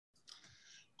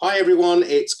Hi everyone,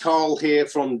 it's Carl here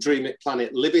from Dream It,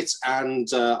 Planet Live It, and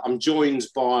I'm joined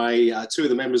by two of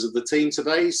the members of the team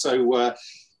today. So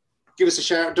give us a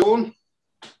shout, Dawn.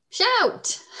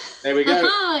 Shout! There we go.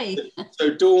 Hi.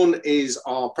 So Dawn is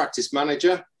our practice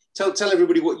manager. Tell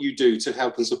everybody what you do to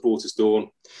help and support us, Dawn.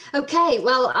 Okay,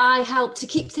 well, I help to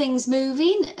keep things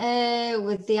moving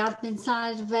with the admin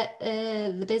side of it,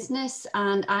 the business,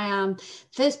 and I am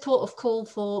first port of call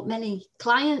for many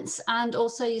clients and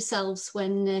also yourselves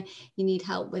when you need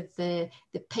help with the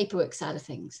paperwork side of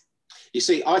things. You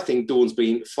see, I think Dawn's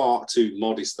been far too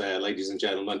modest there, ladies and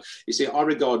gentlemen. You see, I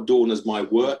regard Dawn as my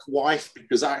work wife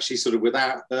because actually sort of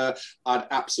without her, I'd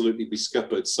absolutely be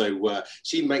scuppered. So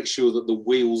she makes sure that the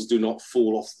wheels do not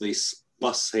fall off this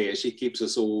bus here. She keeps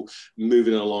us all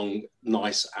moving along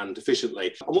nice and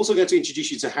efficiently. I'm also going to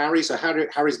introduce you to Harry. So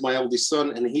Harry's my eldest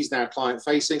son and he's now client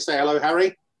facing. Say hello,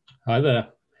 Harry. Hi there.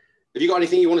 Have you got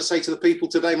anything you want to say to the people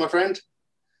today, my friend?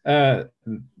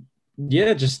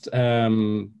 Yeah, just...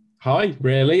 hi,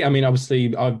 really. I mean,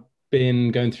 obviously, I've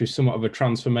been going through somewhat of a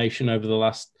transformation over the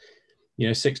last,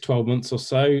 6-12 months or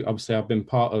so. Obviously, I've been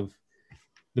part of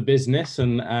the business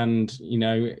and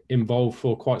involved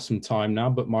for quite some time now,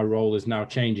 but my role is now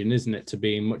changing, isn't it, to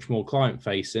being much more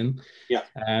client-facing. Yeah.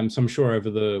 So I'm sure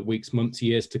over the weeks, months,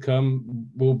 years to come,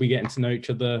 we'll be getting to know each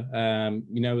other,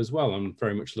 as well. I'm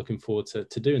very much looking forward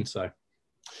to doing so.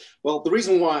 Well, the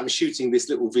reason why I'm shooting this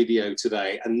little video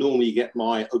today, and normally you get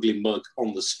my ugly mug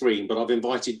on the screen, but I've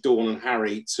invited Dawn and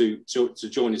Harry to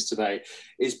join us today,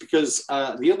 is because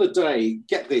the other day,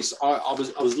 get this, I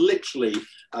was literally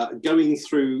going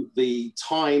through the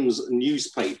Times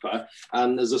newspaper,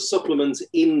 and there's a supplement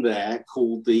in there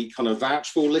called the kind of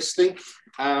vouch for listing.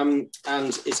 And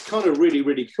it's kind of really,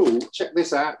 really cool. Check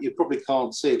this out. You probably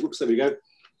can't see it. Whoops, there we go.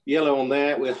 Yellow on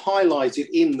there. We're highlighted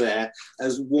in there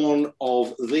as one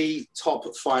of the top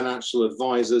financial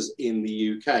advisors in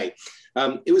the UK.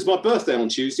 It was my birthday on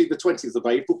Tuesday, the 20th of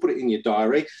April, put it in your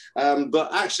diary. But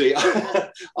actually,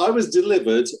 I was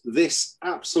delivered this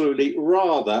absolutely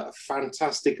rather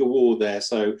fantastic award there.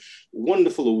 So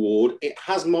wonderful award. It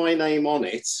has my name on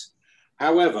it.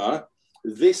 However,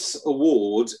 this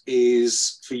award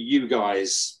is for you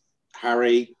guys,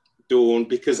 Harry, Dawn,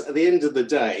 because at the end of the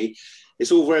day,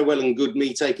 it's all very well and good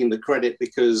me taking the credit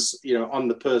because, I'm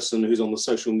the person who's on the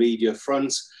social media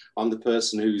front. I'm the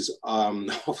person who's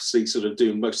obviously sort of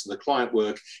doing most of the client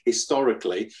work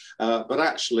historically. But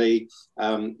actually,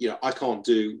 I can't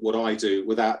do what I do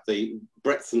without the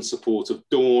breadth and support of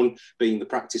Dawn being the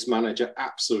practice manager,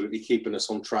 absolutely keeping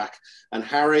us on track. And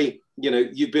Harry,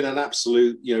 you've been an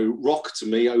absolute, rock to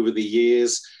me over the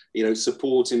years.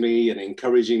 Supporting me and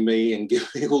encouraging me and giving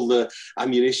me all the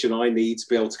ammunition I need to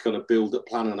be able to kind of build a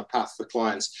plan and a path for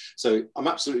clients. So I'm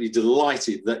absolutely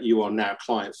delighted that you are now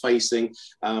client facing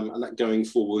and that going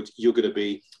forward, you're going to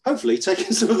be hopefully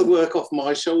taking some of the work off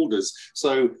my shoulders.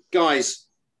 So guys,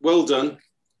 well done.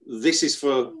 This is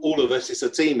for all of us. It's a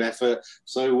team effort.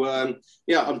 So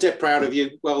yeah, I'm dead proud of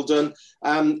you. Well done.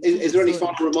 Is there any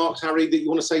final remarks, Harry, that you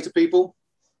want to say to people?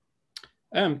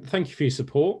 Thank you for your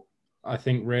support. I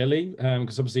think really,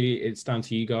 because obviously it's down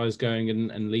to you guys going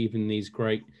and leaving these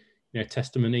great,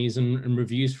 testimonies and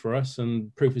reviews for us.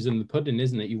 And proof is in the pudding,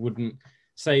 isn't it? You wouldn't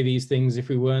say these things if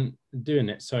we weren't doing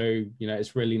it. So,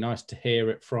 it's really nice to hear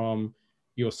it from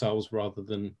yourselves rather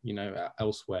than,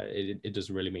 elsewhere. It does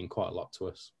really mean quite a lot to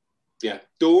us. Yeah.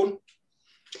 Dawn?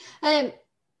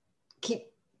 Keep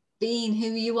being who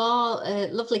you are,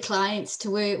 lovely clients to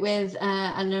work with,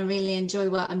 and I really enjoy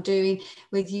what I'm doing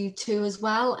with you two as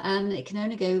well, and it can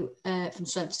only go from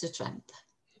strength to strength.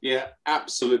 Yeah,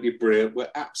 absolutely brilliant.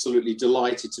 We're absolutely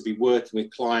delighted to be working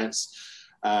with clients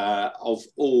of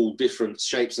all different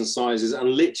shapes and sizes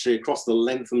and literally across the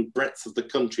length and breadth of the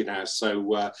country now.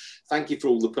 So thank you for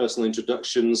all the personal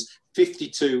introductions.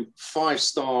 52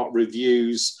 5-star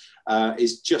reviews.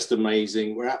 Is just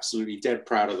amazing. We're absolutely dead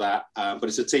proud of that, but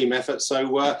it's a team effort.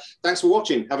 So thanks for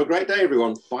watching. Have a great day,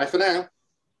 everyone. Bye for now.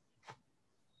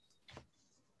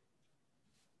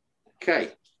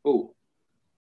 Okay. Oh.